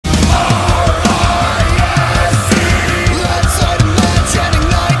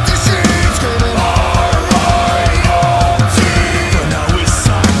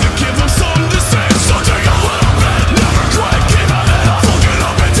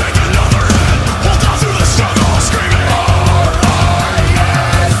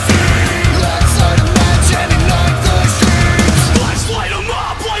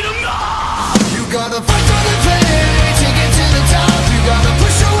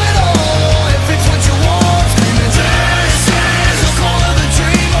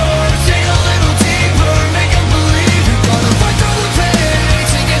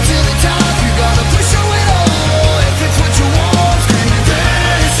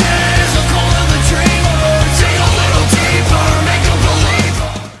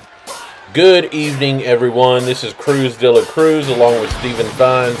Good evening, everyone. This is Cruz Cruz along with Stephen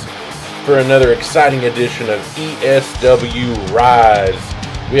Fiennes for another exciting edition of ESW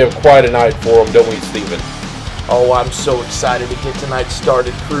Rise. We have quite a night for them, don't we, Stephen? Oh, I'm so excited to get tonight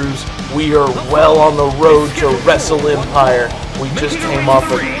started, Cruz. We are well on the road to WrestleEmpire. We just came off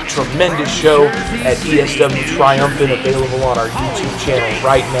a tremendous show at ESW Triumphant, available on our YouTube channel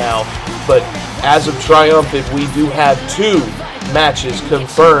right now. But as of Triumphant, we do have 2 matches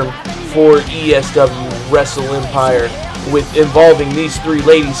confirmed for ESW WrestleEmpire, with involving these 3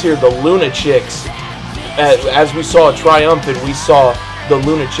 ladies here, the Luna Chicks. As we saw at Triumphant, we saw the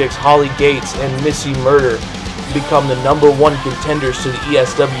Luna Chicks, Holly Gates and Missy Murder, become the #1 contenders to the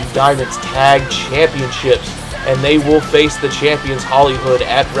ESW Diamonds Tag Championships, and they will face the champions Hollywood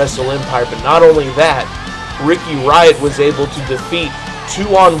at WrestleEmpire. But not only that, Rikki Riot was able to defeat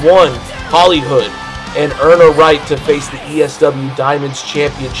 2-on-1 Hollywood and earn a right to face the ESW Diamonds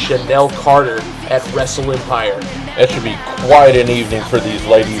champion Chanel Carter at WrestleEmpire. That should be quite an evening for these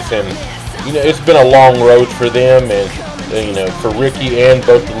ladies, and you know, it's been a long road for them, and you know, for Rikki and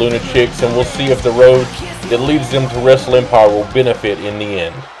both the Luna Chicks, and we'll see if the road that leads them to WrestleEmpire will benefit in the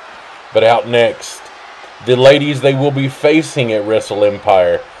end. But out next, the ladies they will be facing at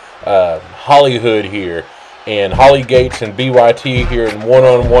WrestleEmpire, Hollywood here, and Holly Gates and BYT here in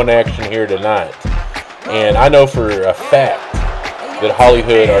one-on-one action here tonight. And I know for a fact that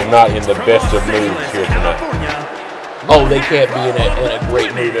Hollywood are not in the best of moods here tonight. Oh, they can't be in a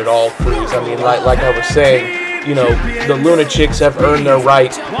great mood at all, Cruz. I mean, like I was saying, you know, the Luna Chicks have earned their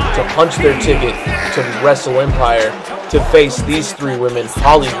right to punch their ticket to WrestleEmpire to face these 3 women,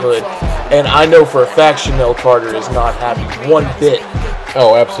 Hollywood. And I know for a fact Chanel Carter is not happy one bit.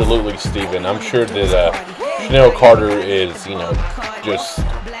 Oh, absolutely, Stephen. I'm sure that Chanel Carter is, you know, just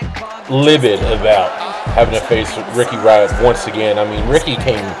livid about having to face Rikki Riot once again. I mean, Rikki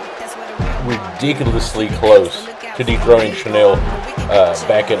came ridiculously close to dethroning Chanel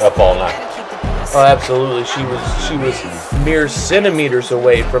back at Up All Night. Oh, absolutely. She was mere centimeters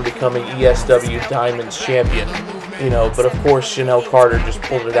away from becoming ESW Diamonds champion. You know, but of course Chanel Carter just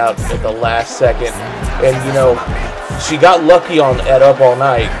pulled it out at the last second. And you know, she got lucky at Up All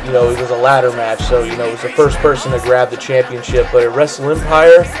Night. You know, it was a ladder match, so you know, it was the first person to grab the championship. But at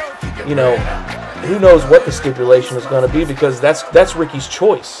WrestleEmpire, you know, who knows what the stipulation is going to be, because that's Rikki's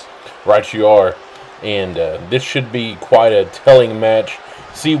choice. Right, you are. And this should be quite a telling match.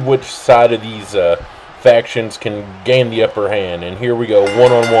 See which side of these factions can gain the upper hand. And here we go,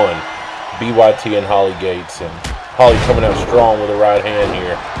 one-on-one. BYT and Holly Gates. And Holly coming out strong with the right hand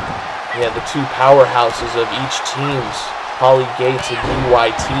here. Yeah, the 2 powerhouses of each teams, Holly Gates and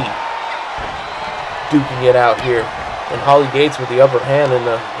BYT, duking it out here. And Holly Gates with the upper hand in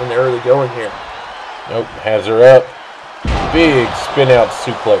the early going here. Nope, has her up. Big spin out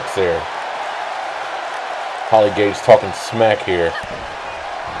suplex there. Holly Gates talking smack here.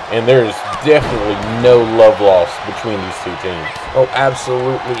 And there's definitely no love lost between these 2 teams. Oh,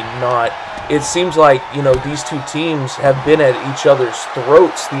 absolutely not. It seems like, you know, these 2 teams have been at each other's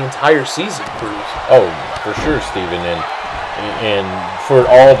throats the entire season, Cruz. Oh, for sure, Stephen. And for it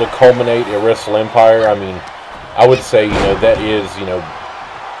all to culminate at WrestleEmpire, I mean, I would say, you know, that is, you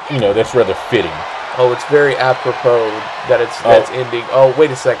know, that's rather fitting. Oh, it's very apropos that that's ending. Oh,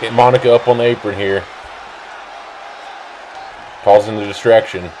 wait a second. Monica up on the apron here, causing the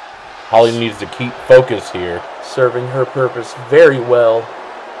distraction. Holly needs to keep focus here. Serving her purpose very well.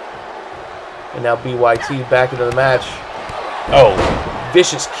 And now BYT back into the match. Oh.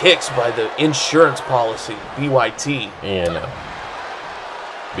 Vicious kicks by the insurance policy, BYT. And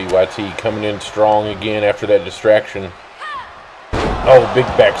BYT coming in strong again after that distraction. Oh, big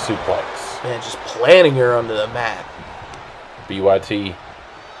back suplex. Man, just planting her onto the mat. BYT.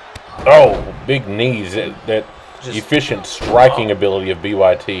 Oh, big knees. That just efficient striking ability of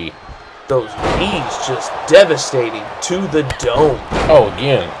BYT. Those knees just devastating to the dome. Oh,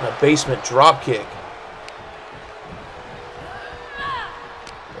 again. A basement drop kick.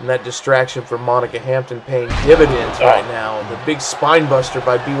 And that distraction for Monica Hampton paying dividends right now. The big spine buster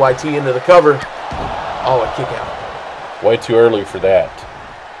by BYT into the cover. Oh, a kick out. Way too early for that.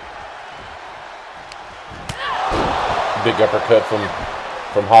 Big uppercut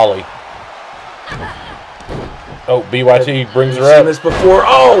from Holly. Oh, BYT brings her up. Seen this before.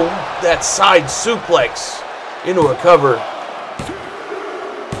 Oh, that side suplex into a cover.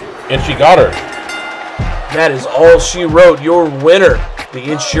 And she got her. That is all she wrote. Your winner,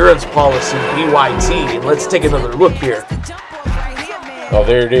 the insurance policy, BYT. And let's take another look here. Oh,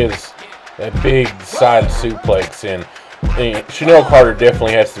 there it is. That big side suplex. And Chanel Carter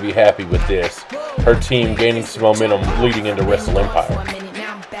definitely has to be happy with this. Her team gaining some momentum leading into WrestleEmpire.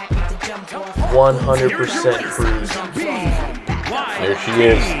 100% Cruz. There she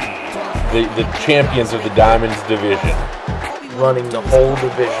is, the champions of the Diamonds division. Running the whole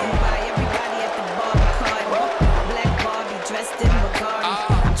division.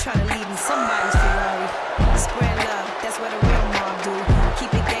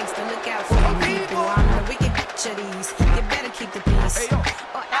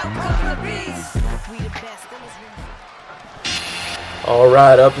 All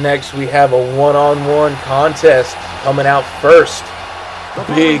right, up next we have a one-on-one contest. Coming out first,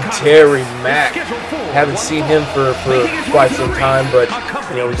 Big Terry Mack. Haven't seen him for quite some time, but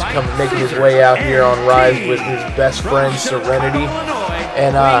you know, he's making his way out here on Rise with his best friend Serenity.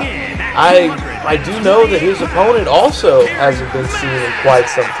 And I do know that his opponent also hasn't been seen in quite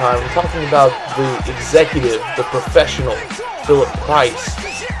some time. I'm talking about the executive, the professional, Phillip Price.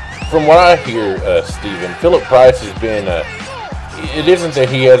 From what I hear, Steven, Phillip Price has been, it isn't that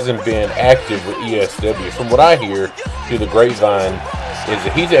he hasn't been active with ESW. From what I hear through the grapevine, is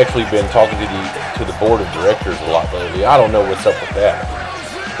that he's actually been talking to the board of directors a lot lately. I don't know what's up with that.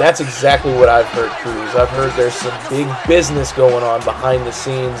 That's exactly what I've heard, Cruz. I've heard there's some big business going on behind the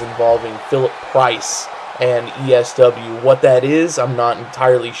scenes involving Phillip Price and ESW. What that is, I'm not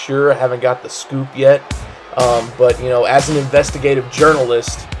entirely sure. I haven't got the scoop yet. But, you know, as an investigative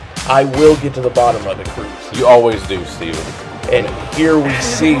journalist, I will get to the bottom of it, Cruz. You always do, Steven. And here we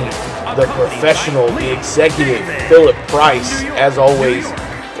see the professional, the executive, Phillip Price, as always,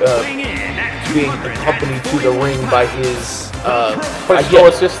 being accompanied to the ring by his personal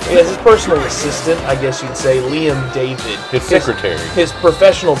assistant. Yeah, his personal assistant, I guess you'd say, Liam David. His secretary. His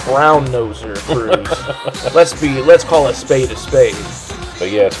professional brown noser, Cruz. Let's call a spade a spade. But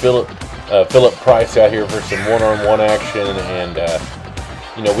yeah, it's Phillip Price out here for some one-on-one action, and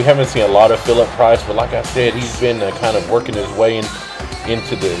you know, we haven't seen a lot of Phillip Price, but like I said, he's been kind of working his way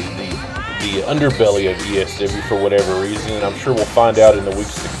into the underbelly of ESW for whatever reason, and I'm sure we'll find out in the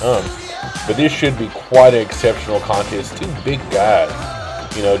weeks to come. But this should be quite an exceptional contest. Two big guys,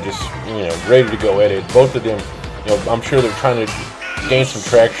 you know, just, you know, ready to go at it. Both of them, you know, I'm sure they're trying to gain some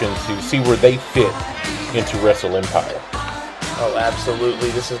traction to see where they fit into WrestleEmpire. Oh, absolutely.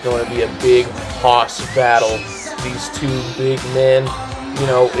 This is going to be a big hoss battle. These two big men. You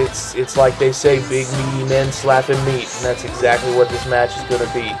know, it's like they say, big meaty men slapping meat, and that's exactly what this match is going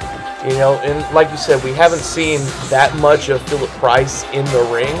to be. You know, and like you said, we haven't seen that much of Phillip Price in the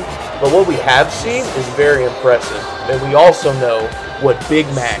ring, but what we have seen is very impressive. And we also know what Big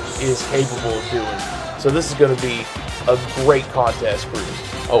Mack is capable of doing. So this is going to be a great contest for you.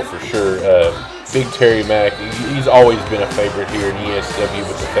 Oh, for sure. Big Terry Mack, he's always been a favorite here in ESW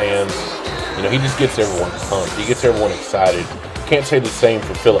with the fans. You know, he just gets everyone pumped. He gets everyone excited. Can't say the same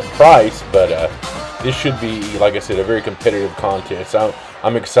for Phillip Price, but this should be, like I said, a very competitive contest.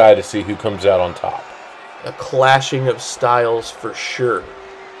 I'm excited to see who comes out on top. A clashing of styles for sure.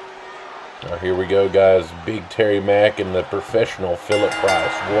 All right, here we go, guys. Big Terry Mack and the professional Phillip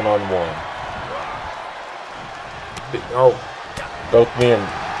Price, one-on-one. Oh, both men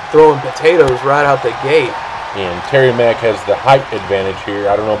throwing potatoes right out the gate. And Terry Mack has the height advantage here.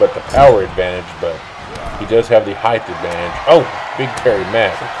 I don't know about the power advantage, but he does have the height advantage. Oh, Big Terry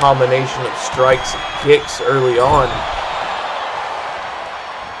Mack. A combination of strikes and kicks early on.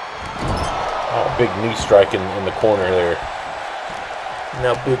 Oh, big knee strike in the corner there.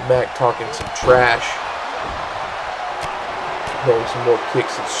 Now Big Mack talking some trash. Throwing some more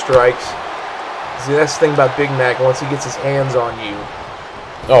kicks and strikes. See, that's the thing about Big Mack. Once he gets his hands on you.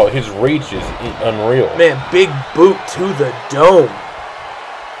 Oh, his reach is unreal. Man, big boot to the dome.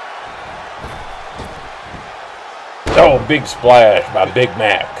 Oh, big splash by Big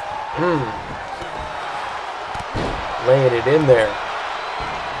Mack. Laying it in there.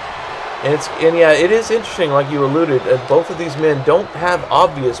 And yeah, it is interesting, like you alluded, both of these men don't have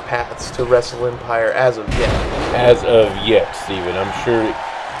obvious paths to WrestleEmpire as of yet. As of yet, Steven. I'm sure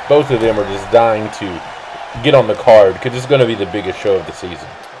both of them are just dying to get on the card because it's going to be the biggest show of the season.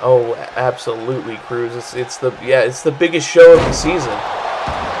 Oh, absolutely, Cruz. It's the biggest show of the season.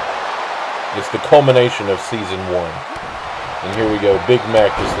 It's the culmination of season 1. And here we go. Big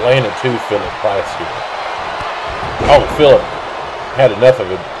Mack just laying it to Phillip Price here. Oh, Phillip had enough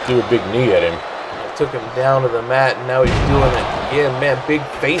of it. Threw a big knee at him. Took him down to the mat, and now he's doing it again. Man, big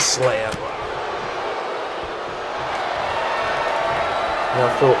face slam. Now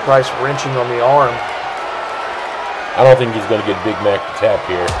Phillip Price wrenching on the arm. I don't think he's going to get Big Mack to tap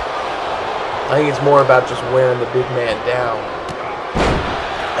here. I think it's more about just wearing the big man down.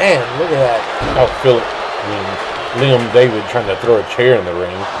 Man, look at that. Oh, Phillip. Liam David trying to throw a chair in the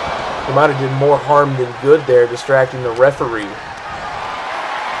ring. He might have did more harm than good there, distracting the referee.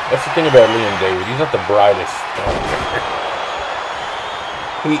 That's the thing about Liam David. He's not the brightest.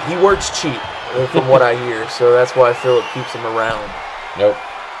 He works cheap, from what I hear, so that's why Phillip keeps him around. Nope.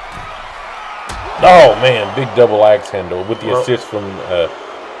 Oh, man. Big double axe handle with the assist from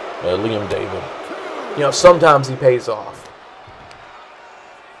Liam David. You know, sometimes he pays off.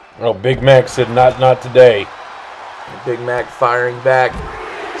 Oh, Big Mac said, not today. Big Mac firing back.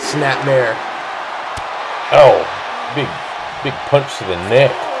 Snapmare. Oh, big punch to the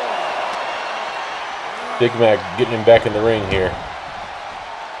neck. Big Mac getting him back in the ring here.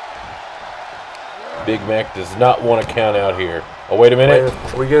 Big Mac does not want to count out here. Oh, wait a minute.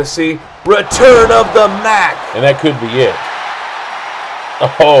 We're going to see return of the Mac. And that could be it.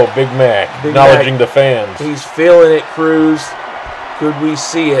 Oh, Big Mac acknowledging the fans. He's feeling it, Cruz. Could we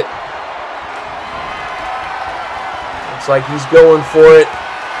see it? Looks like he's going for it.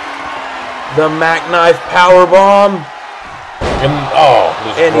 The Mac knife powerbomb. And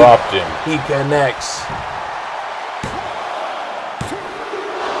just dropped him. He connects.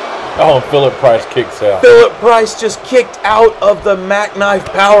 Oh, and Phillip Price kicks out. Phillip Price just kicked out of the Mac knife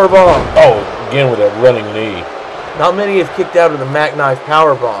powerbomb. Oh, again with that running knee. Not many have kicked out of the Mac knife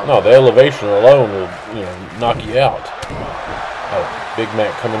powerbomb. No, the elevation alone will, knock you out. Oh, Big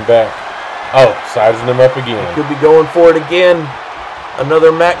Mac coming back. Oh, sizing him up again. Could be going for it again.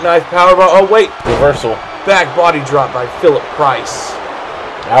 Another Mac knife powerbomb. Oh, wait. Reversal. Back body drop by Phillip Price.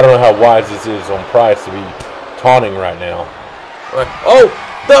 I don't know how wise this is on Price to be taunting right now. Oh,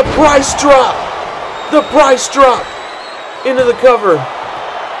 the Price drop. The Price drop. Into the cover.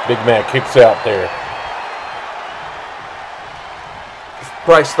 Big Mac kicks out there.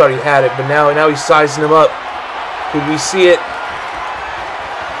 Price thought he had it, but now he's sizing him up. Could we see it?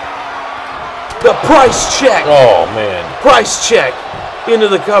 The Price check. Oh, man. Price check. Into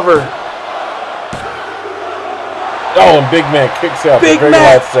the cover. Oh, and Big Mac kicks out the very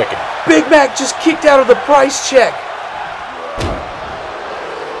last second. Big Mac just kicked out of the Price check.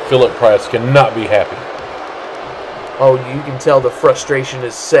 Phillip Price cannot be happy. Oh, you can tell the frustration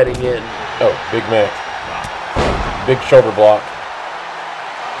is setting in. Oh, Big Mac. Big shoulder block.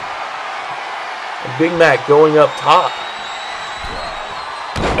 And Big Mac going up top.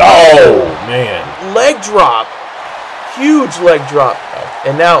 Oh, man. Leg drop. Huge leg drop.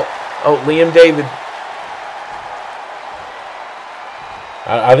 And now, Liam David.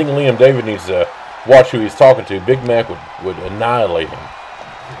 I think Liam David needs to watch who he's talking to. Big Mac would annihilate him.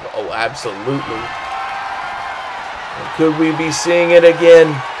 Oh, absolutely. Could we be seeing it again?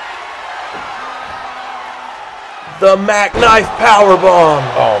 The Mac knife powerbomb.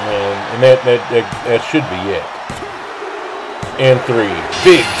 Oh, man. And that should be it. And 3.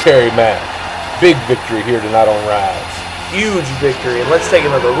 Big Terry Mack. Big victory here tonight on Rise. Huge victory. And let's take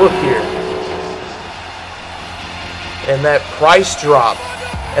another look here. And that Price drop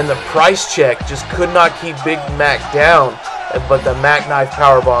and the Price check just could not keep Big Mac down. But the Mac knife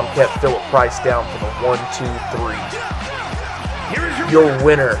powerbomb kept Phillip Price down for the 1, 2, 3. Your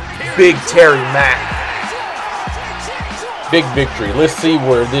winner, Big Terry Mack. Big victory. Let's see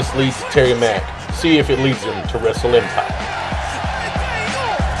where this leads to Terry Mack. See if it leads him to WrestleEmpire.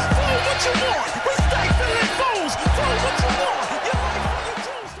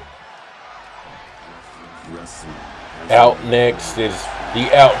 Out next is the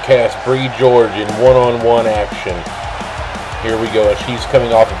Outcast, Brie George, in one-on-one action. Here we go. She's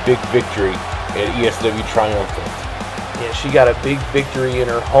coming off a big victory at ESW Triumphant. Yeah, she got a big victory in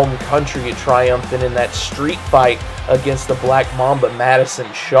her home country at Triumphant in that street fight against the Black Mamba,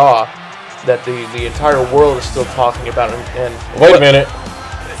 Madison Shaw, that the entire world is still talking about. And wait a minute.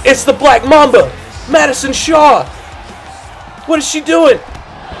 It's the Black Mamba, Madison Shaw. What is she doing?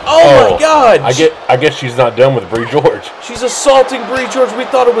 Oh my God! I guess she's not done with Brie George. She's assaulting Brie George. We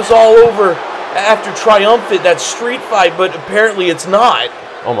thought it was all over after Triumphant, that street fight, but apparently it's not.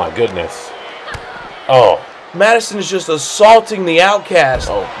 Oh my goodness. Oh. Madison is just assaulting the Outcast.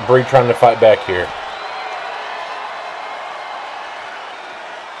 Oh, Brie trying to fight back here.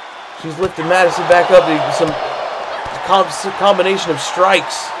 She's lifting Madison back up to some combination of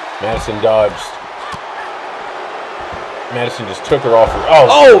strikes. Madison dodged. Madison just took her off her.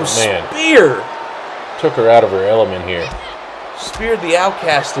 Oh man. Spear! Took her out of her element here. Speared the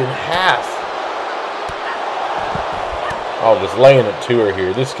Outcast in half. Oh, just laying it to her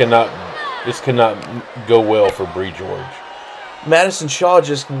here. This cannot go well for Brie George. Madison Shaw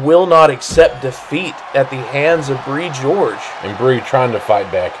just will not accept defeat at the hands of Brie George. And Brie trying to fight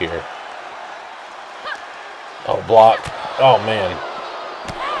back here. Oh, block. Oh, man.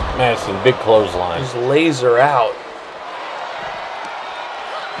 Madison, big clothesline. Just lays her out.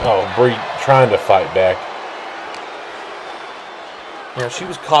 Oh, Brie trying to fight back. You know, she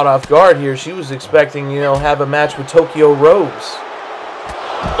was caught off guard here. She was expecting, you know, have a match with Tokyo Rose.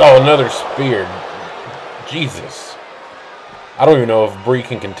 Oh, another spear. Jesus. I don't even know if Brie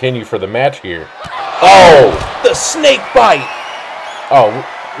can continue for the match here. Oh! The snake bite! Oh,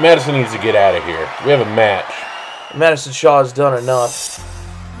 Madison needs to get out of here. We have a match. Madison Shaw has done enough.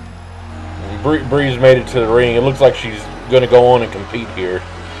 Brie's made it to the ring. It looks like she's going to go on and compete here.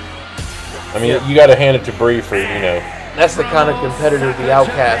 I mean, you got to hand it to Brie for, you know. That's the kind of competitor the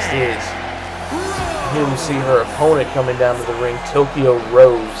Outcast is. Here we see her opponent coming down to the ring, Tokyo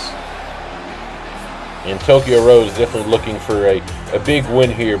Rose. And Tokyo Rose definitely looking for a big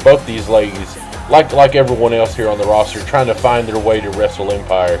win here. Both these ladies, like everyone else here on the roster, trying to find their way to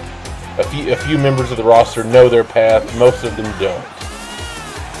WrestleEmpire. A few members of the roster know their path. Most of them don't.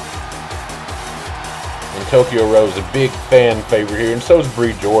 And Tokyo Rose, a big fan favorite here, and so is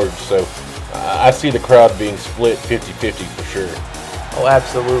Brie George. So I see the crowd being split 50-50 for sure. Oh,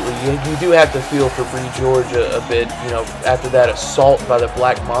 absolutely. You do have to feel for Brie George a bit, you know, after that assault by the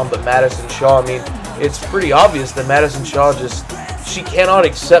Black Mamba, Madison Shaw. I mean, it's pretty obvious that Madison Shaw she cannot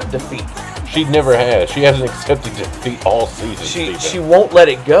accept defeat. She never has. She hasn't accepted defeat all season. She won't let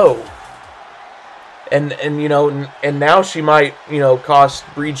it go. And you know, and now she might, you know, cost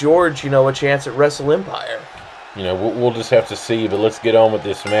Brie George, you know, a chance at WrestleEmpire. You know, we'll just have to see, but let's get on with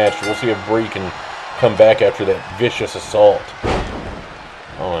this match. We'll see if Brie can come back after that vicious assault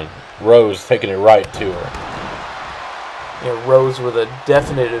on Rose, taking it right to her. You know, Rose with a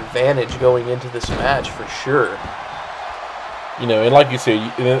definite advantage going into this match for sure. You know, and like you said,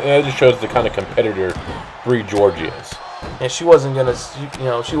 that just shows the kind of competitor Brie George is. And she wasn't gonna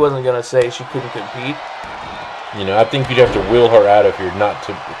say she couldn't compete. You know, I think you'd have to will her out of here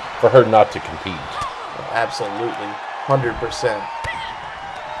for her not to compete. Absolutely, 100%.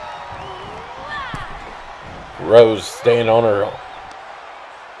 Rose staying on her.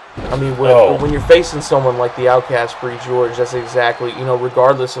 I mean, when you're facing someone like the Outcast Brie George, that's exactly, you know,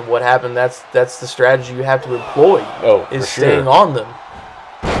 regardless of what happened, that's the strategy you have to employ. Oh, is staying on them.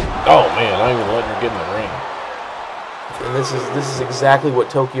 Oh man, not even letting her get in the ring. And this is exactly what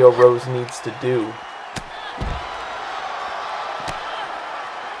Tokyo Rose needs to do.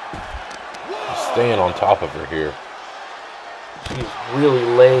 Staying on top of her here. She's really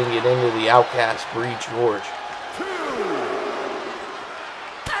laying it into the Outcast Brie George.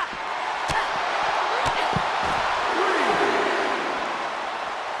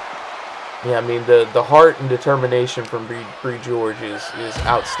 Yeah, I mean, the heart and determination from Brie George is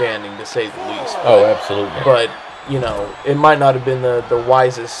outstanding, to say the least. Oh, absolutely. But, you know, it might not have been the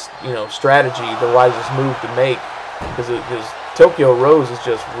wisest, you know, strategy, the wisest move to make, because Tokyo Rose is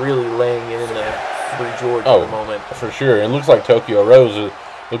just really laying it into Brie George at the moment. For sure. It looks like Tokyo Rose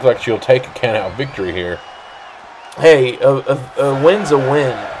looks like she'll take a count-out victory here. Hey, a win's a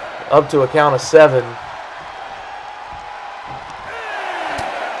win. Up to a count of 7.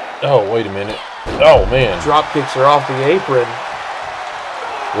 Oh, wait a minute. Oh, man. Drop kicks her off the apron.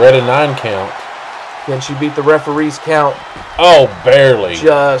 We're at a 9 count. Can she beat the referee's count? Oh, barely.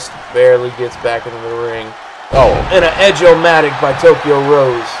 Just barely gets back into the ring. Oh. And an edge-o-matic by Tokyo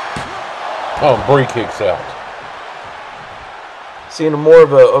Rose. Oh, Brie kicks out. Seeing more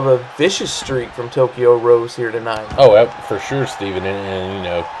of a vicious streak from Tokyo Rose here tonight. Oh, for sure, Steven. And you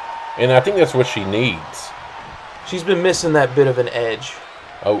know, and I think that's what she needs. She's been missing that bit of an edge.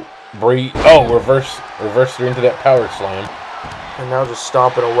 Oh, Brie. Oh, reverse her into that power slam. And now just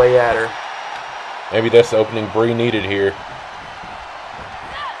stomping away at her. Maybe that's the opening Brie needed here.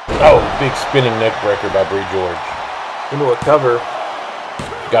 Oh, big spinning neck breaker by Brie George. Into a cover.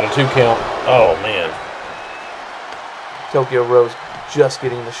 Got a 2 count. Oh, man. Tokyo Rose just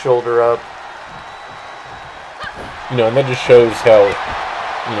getting the shoulder up. You know, and that just shows how,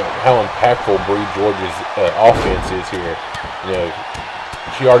 you know, how impactful Brie George's offense is here. You know,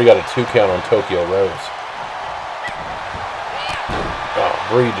 she already got a 2 count on Tokyo Rose. Oh,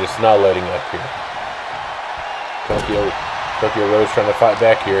 Brie just not letting up here. Tokyo Rose trying to fight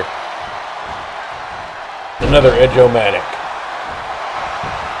back here. Another edge-o-matic.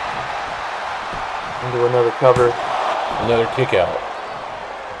 Into another cover. Another kick out.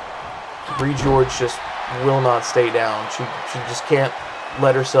 Brie George just will not stay down. She just can't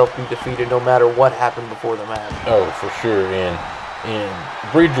let herself be defeated no matter what happened before the match. Oh, for sure. And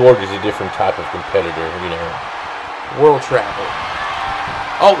Brie George is a different type of competitor, you know. World travel.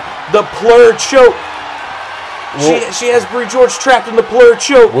 Oh, the plur choke. She has Brie George trapped in the plur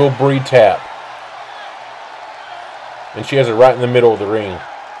choke. Will Brie tap? And she has it right in the middle of the ring.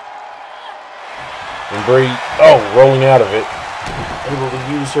 And Brie, rolling out of it. Able to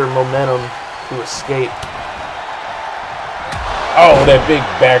use her momentum to escape. Oh, that big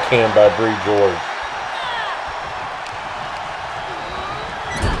backhand by Brie George.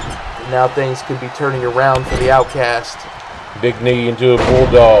 Now things could be turning around for the Outcast. Big knee into a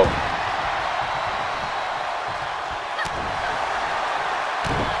bulldog.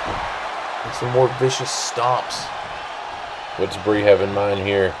 And some more vicious stomps. What's Brie have in mind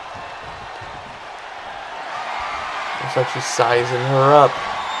here? Looks like she's sizing her up.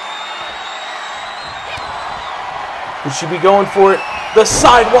 Would she be going for it? The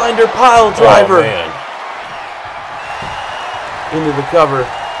Sidewinder pile driver. Oh, man. Into the cover.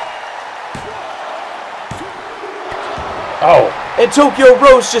 Oh. And Tokyo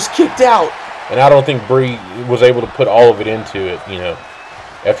Rose just kicked out. And I don't think Brie was able to put all of it into it, you know,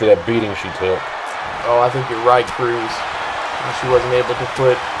 after that beating she took. Oh, I think you're right, Cruz. She wasn't able to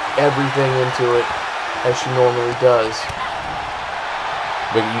put everything into it as she normally does.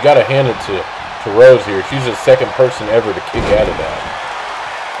 But you got to hand it to Rose here. She's the second person ever to kick out of that.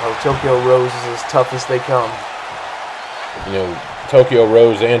 Oh, Tokyo Rose is as tough as they come. You know, Tokyo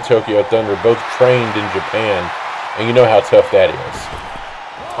Rose and Tokyo Thunder both trained in Japan, and you know how tough that is.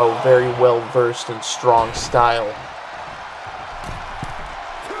 Oh, very well versed in strong style.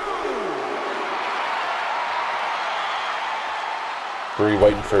 Brie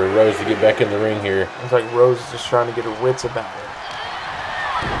waiting for Rose to get back in the ring here. It's like Rose is just trying to get her wits about her.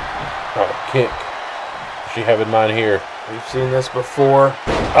 Oh, kick. She have in mind here. We've seen this before.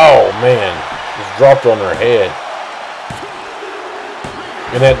 Oh, man. Just dropped on her head.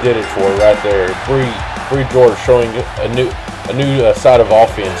 And that did it for her right there. Brie George showing a new side of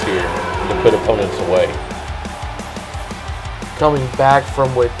offense here to put opponents away. Coming back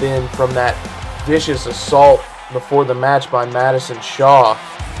from within from that vicious assault before the match by Madison Shaw,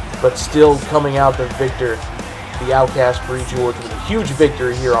 but still coming out the victor. The Outcast Brie George with a huge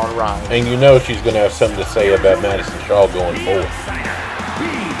victory here on Rise. And you know she's going to have something to say about Madison Shaw going forward.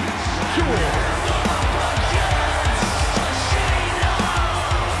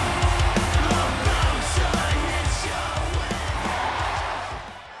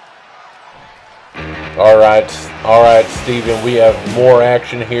 All right, Steven, we have more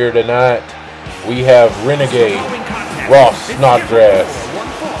action here tonight. We have Renegade, Ross Snodgrass,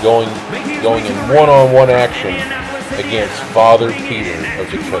 going in one-on-one action against Father Peter of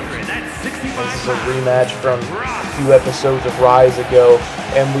the Chosen. This is a rematch from a few episodes of Rise ago,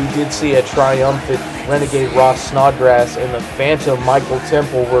 and we did see a triumphant Renegade Ross Snodgrass and the Phantom Michael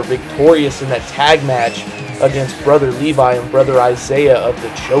Temple were victorious in that tag match against Brother Levi and Brother Isaiah of the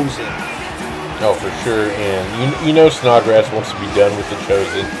Chosen. Oh, for sure, and you know Snodgrass wants to be done with the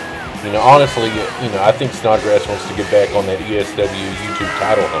Chosen. You know, honestly, you know, I think Snodgrass wants to get back on that ESW YouTube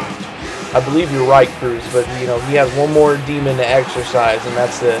title hunt. I believe you're right, Cruz, but, you know, he has one more demon to exercise, and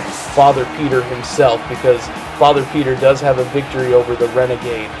that's the Father Peter himself, because Father Peter does have a victory over the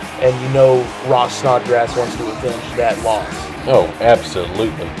Renegade, and you know Ross Snodgrass wants to avenge that loss. Oh,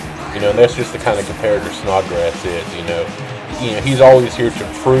 absolutely. You know, and that's just the kind of competitor Snodgrass is, you know. He's always here to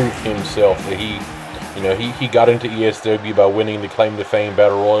prove himself that he got into ESW by winning the Claim to Fame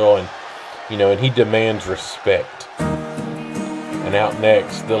Battle Royal, and, you know, and he demands respect. And out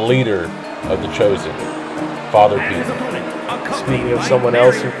next, the leader of the Chosen, Father Peter. Speaking of someone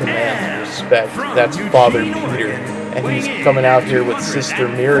else who commands respect, that's Father Peter. And he's coming out here with Sister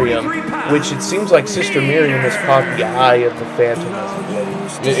Miriam, which it seems like Sister Miriam has caught the eye of the Phantom as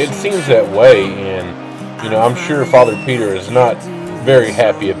of late. It seems that way, and, you know, I'm sure Father Peter is not very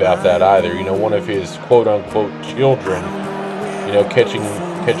happy about that either. You know, one of his quote-unquote children, you know, catching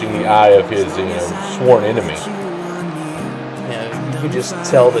the eye of his, you know, sworn enemy. You can just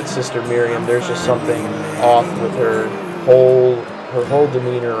tell that Sister Miriam, there's just something off with her whole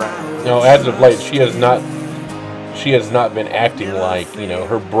demeanor right now. No, as of late, she has not been acting like, you know,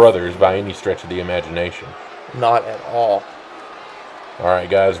 her brothers by any stretch of the imagination. Not at all. All right,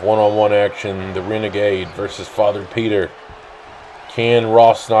 guys, one-on-one action, the Renegade versus Father Peter. Can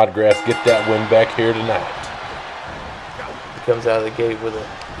Ross Snodgrass get that win back here tonight? He comes out of the gate with a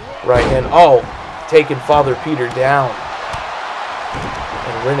right hand. Oh, taking Father Peter down.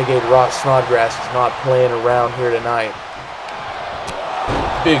 And Renegade Ross Snodgrass is not playing around here tonight.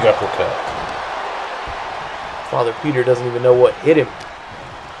 Big uppercut. Father Peter doesn't even know what hit him.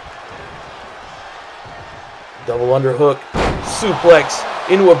 Double underhook, suplex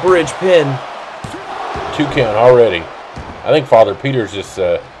into a bridge pin. 2 count already. I think Father Peter's just,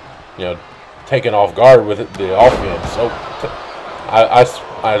 you know, taken off guard with the offense. So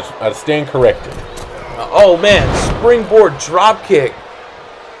I stand corrected. Oh man, springboard drop kick.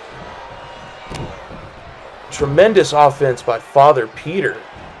 Tremendous offense by Father Peter.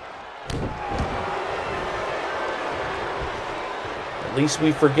 least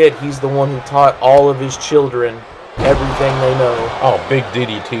we forget he's the one who taught all of his children everything they know. Oh, big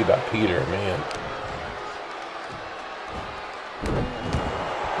DDT by Peter, man.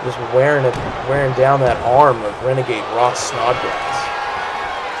 Just wearing down that arm of Renegade Ross Snodgrass.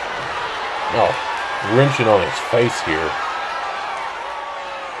 Oh, wrenching on his face here.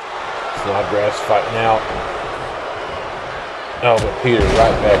 Snodgrass fighting out. Oh, but Peter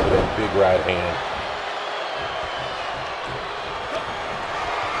right back with that big right hand.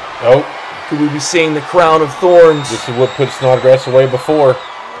 Oh. Could we be seeing the crown of thorns? This is what put Snodgrass away before.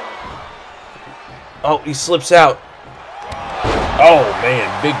 Oh, he slips out. Oh, man,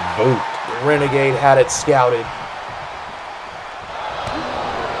 big boot. The Renegade had it scouted.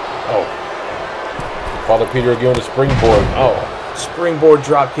 Oh. Father Peter again with a springboard. Oh. Springboard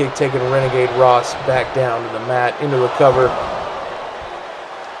dropkick taking Renegade Ross back down to the mat, into the cover.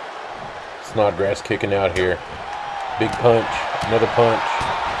 Snodgrass kicking out here. Big punch. Another punch.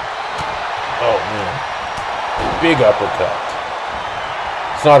 Oh, man. Big uppercut.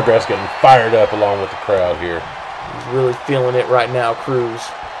 Snodgrass getting fired up along with the crowd here. He's really feeling it right now, Cruz.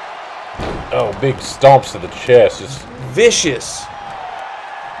 Oh, big stomps to the chest. Just vicious.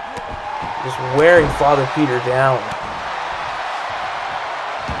 Just wearing Father Peter down.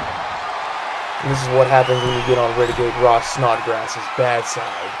 And this is what happens when you get on Renegade Ross Snodgrass's bad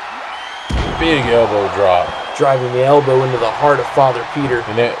side. Big elbow drop. Driving the elbow into the heart of Father Peter.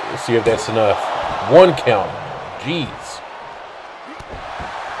 And that, let's see if that's enough. 1 count. Jeez.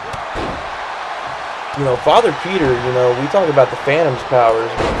 You know, Father Peter, you know, we talk about the Phantom's powers,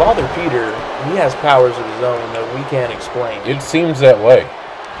 but Father Peter, he has powers of his own that we can't explain. It seems that way.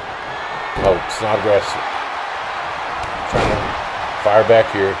 Oh, Snodgrass trying to fire back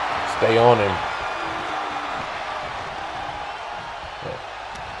here. Stay on him.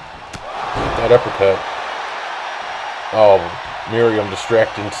 That uppercut. Oh, Miriam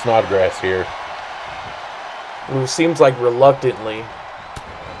distracting Snodgrass here. It seems like reluctantly.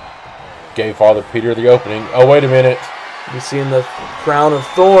 Gave Father Peter the opening. Oh, wait a minute. You're seeing the crown of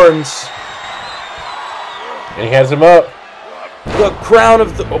thorns. And he has him up. The crown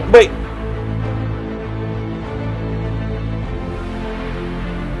of the... Oh, wait.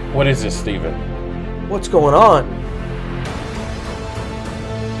 What is this, Steven? What's going on?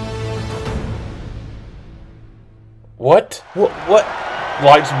 What? What?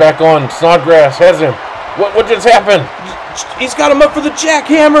 Lights back on. Snodgrass has him. What just happened? He's got him up for the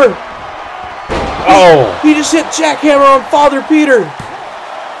jackhammer. Oh. He just hit jackhammer on Father Peter.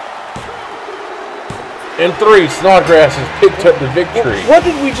 And 3, Snodgrass has picked up the victory. What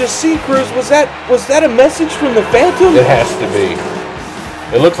did we just see, Cruz? Was that a message from the Phantom? It has to be.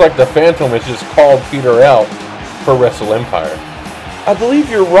 It looks like the Phantom has just called Peter out for WrestleEmpire. I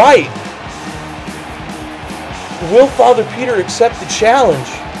believe you're right. Will Father Peter accept the challenge?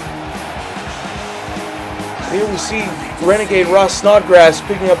 Here we see Renegade Ross Snodgrass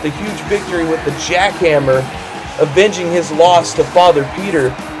picking up the huge victory with the jackhammer, avenging his loss to Father Peter.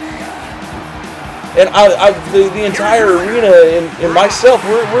 And the entire arena and myself,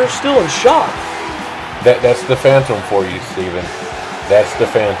 we're still in shock. That's the Phantom for you, Steven. That's the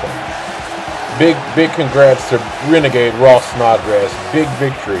Phantom. Big congrats to Renegade Ross Snodgrass. Big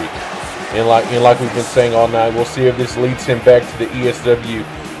victory. And like we've been saying all night, we'll see if this leads him back to the ESW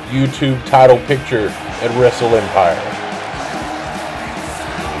YouTube title picture at WrestleEmpire.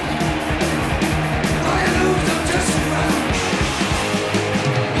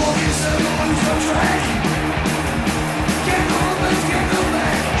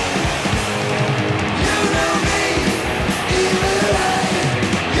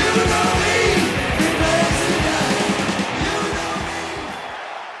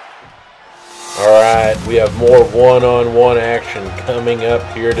 Alright, we have more one-on-one action coming up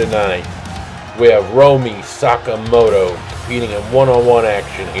here tonight. We have Romi Sakamoto competing in one-on-one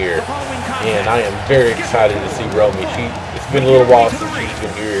action here. And I am very excited to see Romi. It's been a little while since she's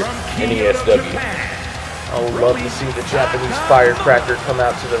been here in ESW. I would love to see the Japanese firecracker come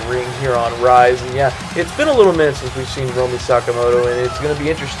out to the ring here on Rise. And yeah, it's been a little minute since we've seen Romi Sakamoto, and it's going to be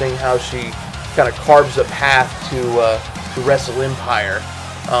interesting how she kind of carves a path to WrestleEmpire.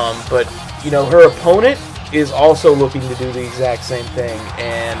 But you know, her opponent is also looking to do the exact same thing,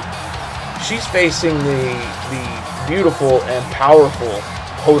 and she's facing the beautiful and powerful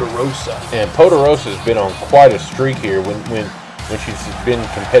Poderosa. And Poderosa has been on quite a streak here when she's been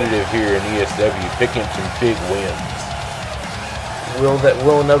competitive here in ESW, picking up some big wins.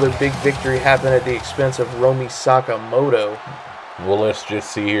 Will another big victory happen at the expense of Romi Sakamoto? Well, let's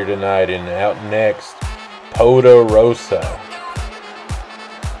just see here tonight. And out next, Poderosa.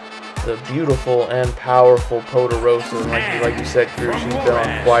 the beautiful and powerful Poderosa. Like you said, Cruz, she's been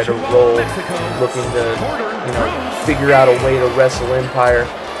on quite a roll, looking to, figure out a way to WrestleEmpire.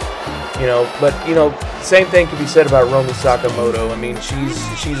 But same thing could be said about Romi Sakamoto. I mean,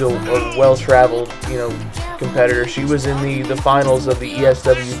 she's a well-traveled, competitor. She was in the finals of the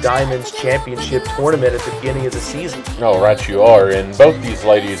ESW Diamonds Championship tournament at the beginning of the season. Oh, right you are. And both these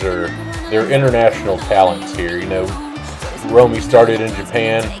ladies they're international talents here. Romi started in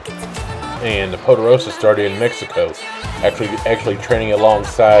Japan, and Poderosa started in Mexico, actually training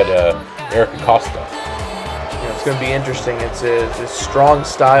alongside Erica Costa. It's going to be interesting. It's a strong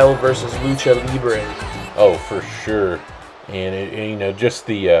style versus lucha libre. Oh, for sure. And just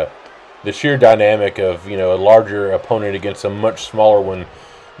the sheer dynamic of a larger opponent against a much smaller one,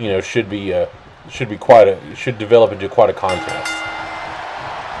 should develop into quite a contest.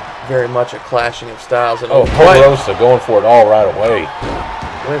 Very much a clashing of styles. And Poderosa going for it all right away.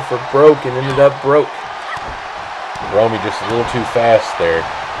 Went for broke and ended up broke. Romi just a little too fast there.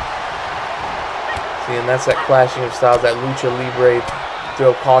 See, and that's that clashing of styles, that lucha libre,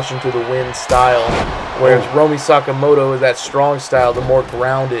 throw caution to the wind style. Whereas Romi Sakamoto is that strong style, the more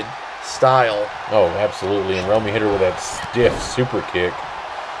grounded style. Oh, absolutely. And Romi hit her with that stiff super kick.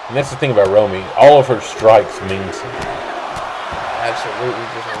 And that's the thing about Romi. All of her strikes mean something. Absolutely,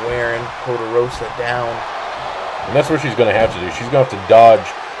 just wearing Poderosa down. And that's what she's going to have to do. She's going to have to dodge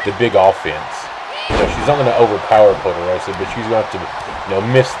the big offense. She's not going to overpower Poderosa, but she's going to have to,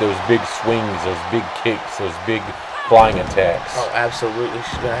 miss those big swings, those big kicks, those big flying attacks. Oh, absolutely.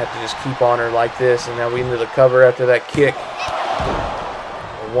 She's going to have to just keep on her like this, and now we into the cover after that kick.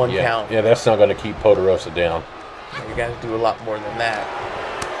 One count. Yeah, that's not going to keep Poderosa down. You got to do a lot more than that.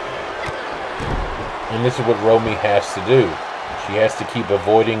 And this is what Romi has to do. She has to keep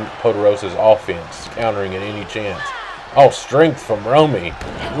avoiding Poderosa's offense, countering at any chance. Oh, strength from Romi.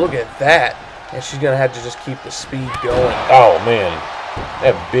 Look at that. And she's going to have to just keep the speed going. Oh, man.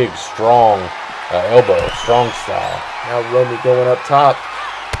 That big, strong elbow, strong style. Now Romi going up top.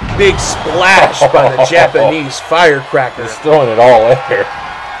 Big splash by the Japanese firecracker. He's throwing it all at her.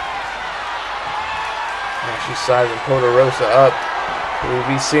 Now she's sizing Poderosa up. We'll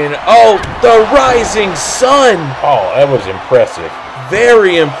be seeing, the rising sun. Oh, that was impressive.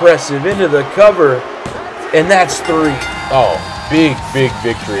 Very impressive. Into the cover. And that's 3. Oh, big, big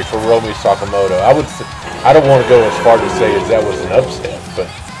victory for Romi Sakamoto. I don't want to go as far to say as that was an upset, but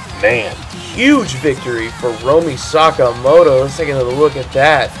man. Huge victory for Romi Sakamoto. Let's take another look at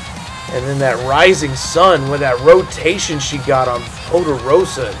that. And then that rising sun with that rotation she got on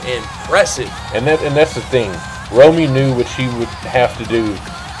Poderosa. Impressive. And that's the thing. Romi knew what she would have to do,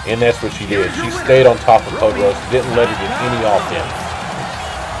 and that's what she did. She stayed on top of Poderosa, didn't let her get any offense.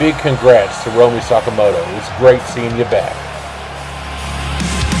 Big congrats to Romi Sakamoto. It's great seeing you back.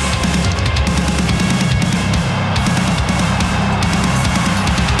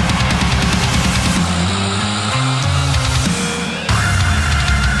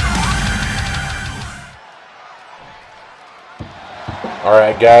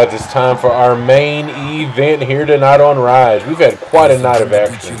 Alright guys, it's time for our main event here tonight on Rise. We've had quite a night of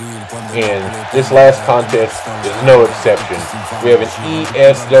action, and this last contest is no exception. We have an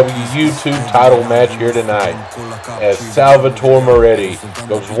ESW YouTube title match here tonight, as Salvatore Moretti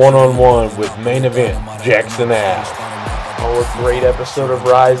goes one-on-one with main event Jackson Ave. Oh, a great episode of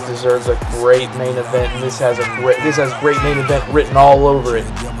Rise deserves a great main event, and this has great main event written all over it.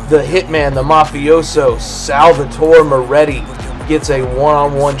 The Hitman, the Mafioso, Salvatore Moretti gets a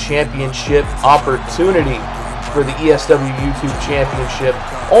one-on-one championship opportunity for the ESW YouTube Championship.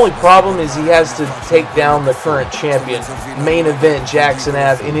 Only problem is he has to take down the current champion, main event Jackson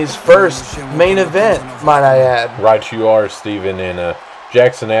Ave, in his first main event, might I add. Right you are, Steven, and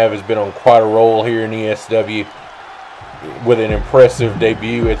Jackson Ave has been on quite a roll here in ESW with an impressive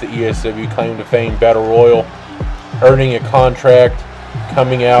debut at the ESW Claim to Fame Battle Royal, earning a contract,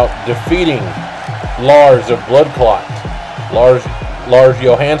 coming out, defeating Lars of Blood Clot, Lars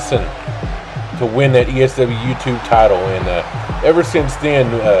Johansson, to win that ESW YouTube title. And ever since then,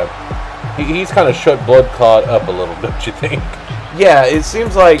 he's kind of shut Blood Clot up a little, don't you think? Yeah, it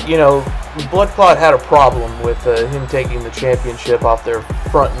seems like, Blood Clot had a problem with him taking the championship off their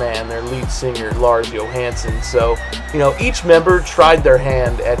front man, their lead singer, Lars Johansson. So, each member tried their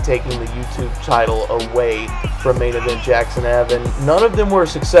hand at taking the YouTube title away from main event Jackson Ave, and none of them were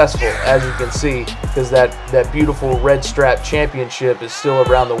successful, as you can see, because that beautiful red strap championship is still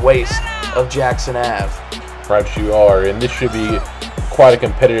around the waist of Jackson Ave. Right you are, and this should be quite a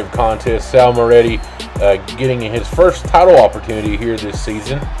competitive contest. Sal Moretti getting his first title opportunity here this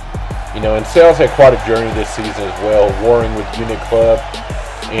season. And Sal's had quite a journey this season as well, warring with Unit Club,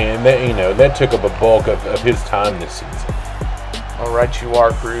 And that, you know, that took up a bulk of his time this season. All right, you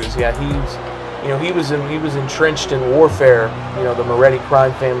are, Cruz. Yeah, he was entrenched in warfare. You know, the Moretti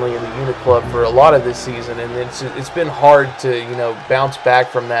crime family and the Unit Club for a lot of this season, and it's been hard to, you know, bounce back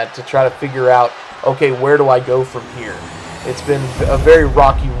from that, to try to figure out, okay, where do I go from here? It's been a very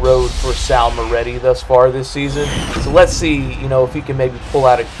rocky road for Sal Moretti thus far this season. So let's see, you know, if he can maybe pull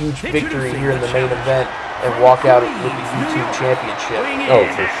out a huge victory here in the main event and walk out with the YouTube Championship. Oh,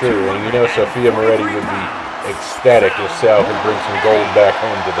 for sure. And you know, Sophia Moretti would be ecstatic if Sal could bring some gold back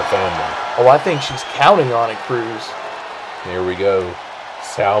home to the family. Oh, I think she's counting on it, Cruz. Here we go.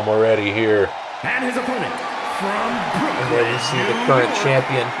 Sal Moretti here. And his opponent from Brooklyn. And there we see the current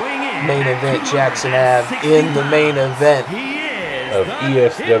champion, main event, Jackson Ave, in the main event of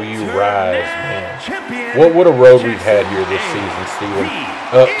ESW Rise, man. What a road we've had here this season, Steven.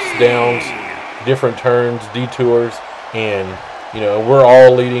 Ups, downs, different turns, detours, and, you know, we're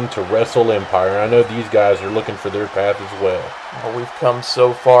all leading to WrestleEmpire. I know these guys are looking for their path as well. Well, we've come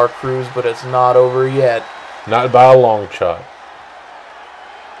so far, Cruz, but it's not over yet. Not by a long shot.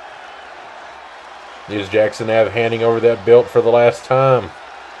 Is Jackson Ave handing over that belt for the last time?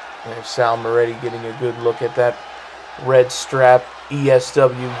 There's Sal Moretti getting a good look at that red strap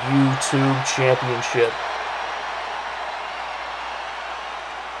ESW YouTube Championship.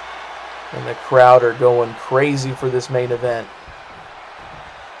 And the crowd are going crazy for this main event.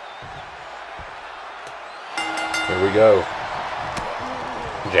 Here we go.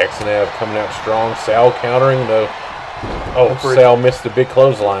 Jackson Ave coming out strong. Sal countering, though. Oh, Sal missed a big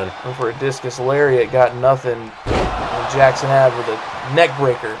clothesline. And for a discus lariat, got nothing. And Jackson Ave with a neck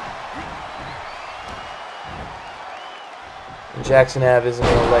breaker. And Jackson Ave isn't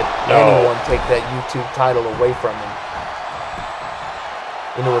going to let anyone take that YouTube title away from him.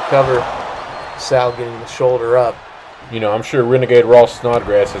 Into a cover, Sal getting the shoulder up. You know, I'm sure Renegade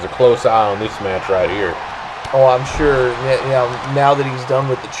Snodgrass has a close eye on this match right here. Oh, I'm sure, you know, now that he's done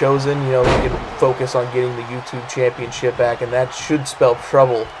with the Chosen, you know, he can focus on getting the YouTube Championship back, and that should spell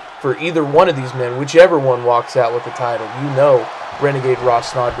trouble for either one of these men, whichever one walks out with the title. You know Renegade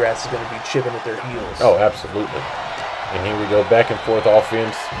Snodgrass is going to be chipping at their heels. Oh, absolutely. And here we go, back and forth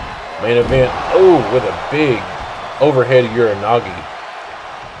offense. Main event, oh, with a big overhead Uranagi.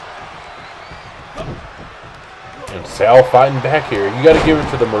 And Sal fighting back here. You got to give it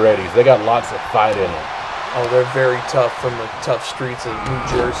to the Morettis. They got lots of fight in them. Oh, they're very tough from the tough streets of New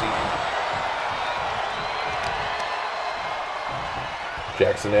Jersey.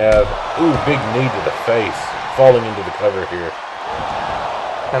 Jackson Ave, ooh, big knee to the face. Falling into the cover here.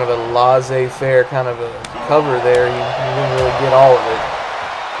 Kind of a laissez-faire kind of a cover there. You didn't really get all of it.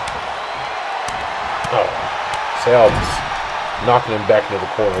 Oh, Sal just knocking him back into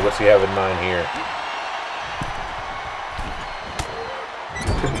the corner. What's he have in mind here?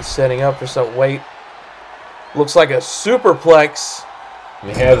 Could be setting up for some weight. Looks like a superplex.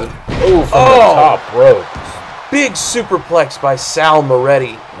 And he has it, ooh, from the top rope. Big superplex by Sal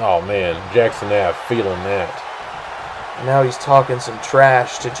Moretti. Oh, man, Jackson Ave feeling that. And now he's talking some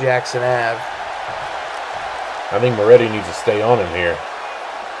trash to Jackson Ave. I think Moretti needs to stay on him here.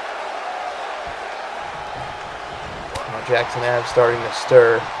 Now Jackson Ave starting to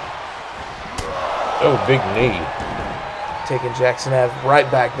stir. Oh, big knee. Taking Jackson Ave right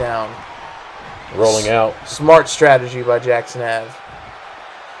back down. Rolling out. Smart strategy by Jackson Ave.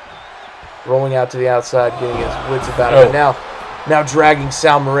 Rolling out to the outside, getting his wits about it. Now dragging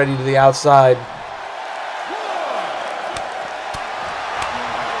Sal Moretti to the outside.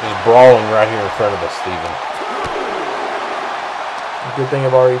 Just brawling right here in front of us, Steven. Good thing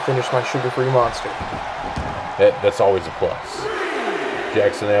I've already finished my sugar-free monster. That's always a plus.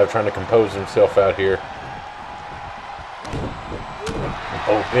 Jackson Ave trying to compose himself out here.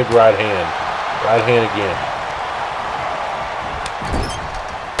 Oh, big right hand. Right hand again.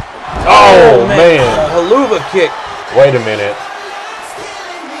 Oh, man. Haluva kick. Wait a minute.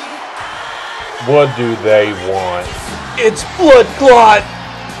 What do they want? It's Blood Clot.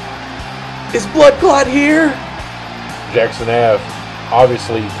 Is Blood Clot here? Jackson Ave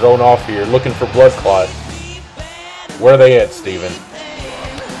obviously thrown off here, looking for Blood Clot. Where are they at, Steven?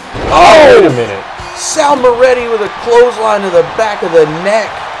 Oh, wait a minute. Sal Moretti with a clothesline to the back of the neck.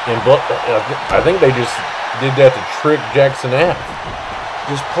 And I think they just did that to trick Jackson Ave.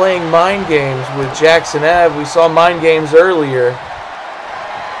 Just playing mind games with Jackson Ave. We saw mind games earlier.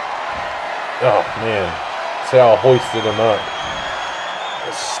 Oh, man. Sal hoisted him up.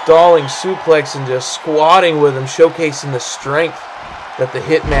 A stalling suplex and just squatting with him, showcasing the strength that the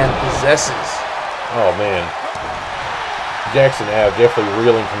Hitman possesses. Oh, man. Jackson Ave definitely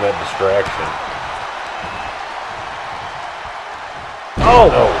reeling from that distraction. Oh!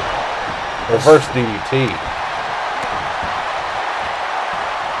 No. Reverse DDT.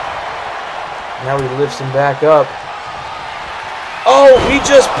 Now he lifts him back up. Oh, he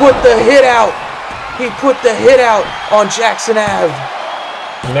just put the hit out. He put the hit out on Jackson Ave.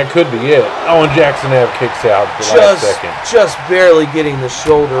 And that could be it. Oh, and Jackson Ave kicks out at the last second. Just barely getting the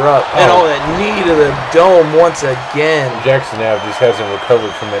shoulder up. And on that knee to the dome once again. Jackson Ave just hasn't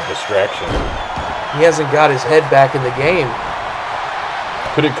recovered from that distraction. He hasn't got his head back in the game.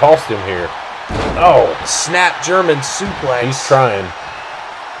 Could it cost him here? Oh. Snap German suplex. He's trying.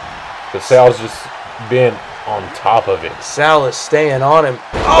 But Sal's just been on top of it. Sal is staying on him.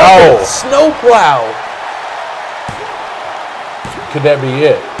 Oh! Snowplow. Could that be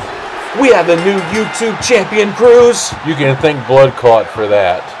it? We have a new YouTube champion, Cruz. You can thank Blood Clot for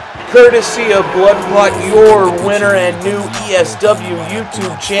that. Courtesy of Blood Clot, your winner and new ESW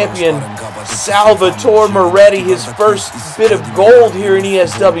YouTube champion, Salvatore Moretti, his first bit of gold here in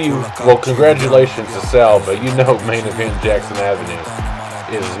ESW. Well, congratulations to Sal, but you know Main Event Jackson Avenue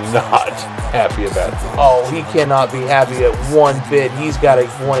is not happy about it. Oh, he cannot be happy at one bit. He's got to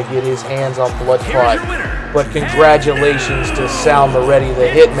want to get his hands on Blood Clot. But congratulations to Sal Moretti, the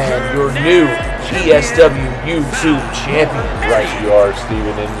Hitman, your new ESW YouTube champion. Right you are,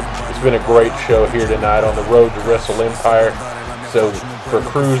 Steven. And it's been a great show here tonight on the road to WrestleEmpire. So for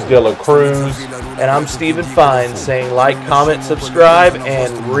Cruz de la Cruz. And I'm Steven Fiennes saying like, comment, subscribe,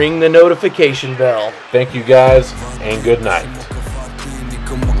 and ring the notification bell. Thank you guys, and good night.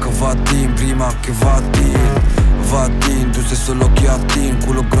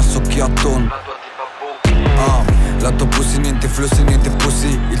 Lato pussy, niente flussi, niente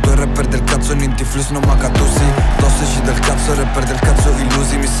pussy. Il tuo rapper del cazzo, niente flus, non macatussi. Tossici del cazzo, rapper del cazzo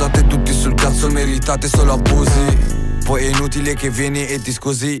illusi. Mi state tutti sul cazzo, meritate solo abusi. Poi è inutile che vieni e ti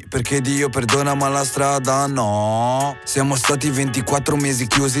scusi, perché Dio perdona ma la strada no. Siamo stati 24 mesi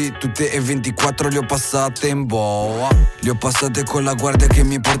chiusi, tutte e 24 le ho passate in boa. Le ho passate con la guardia che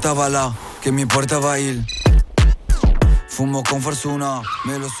mi portava là, che mi portava il fumo con fortuna,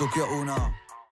 me lo succhio una.